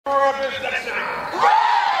Destiny.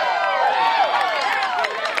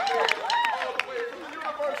 All the way from the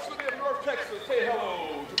University of North Texas. Say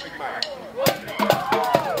hello to Big Mike.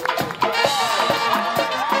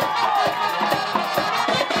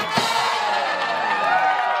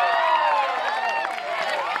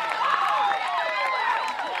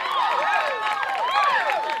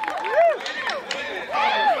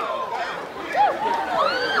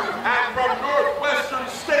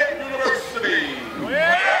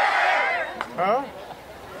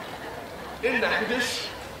 In Natchitoches,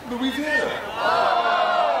 Louisiana.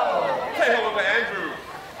 Say hello to Andrew.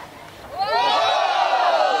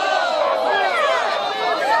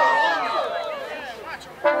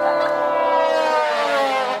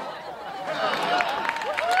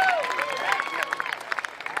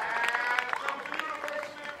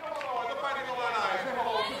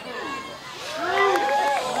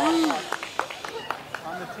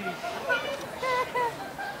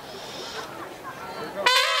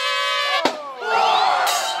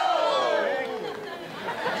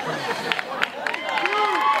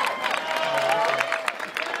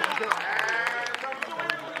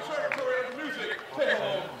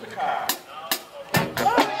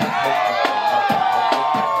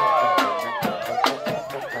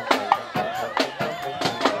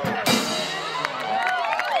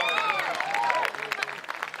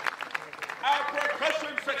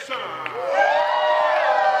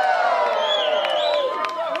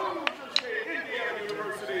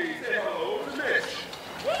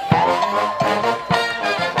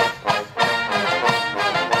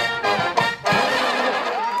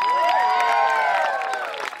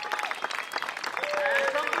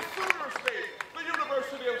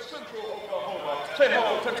 Say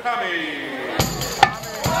hello to Tommy.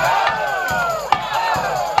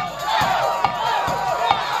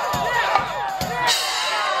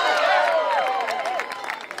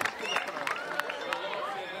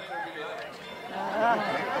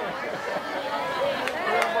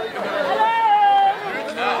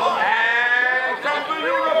 And from the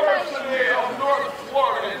University of North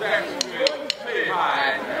Florida, Jacksonville, say hi.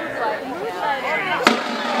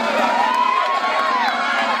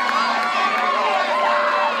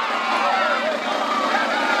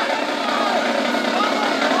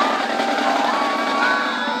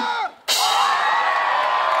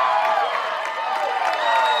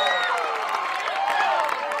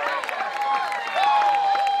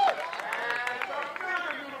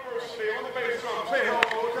 Say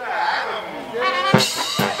hello to Adam.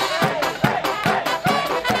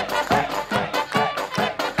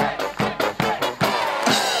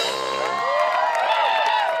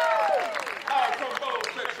 Our trombone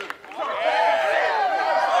section. Say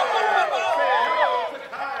hello to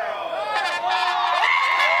Kyle.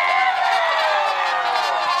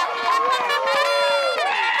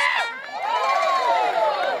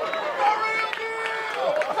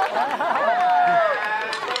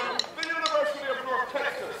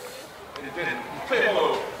 Say hello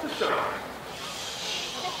to Sean.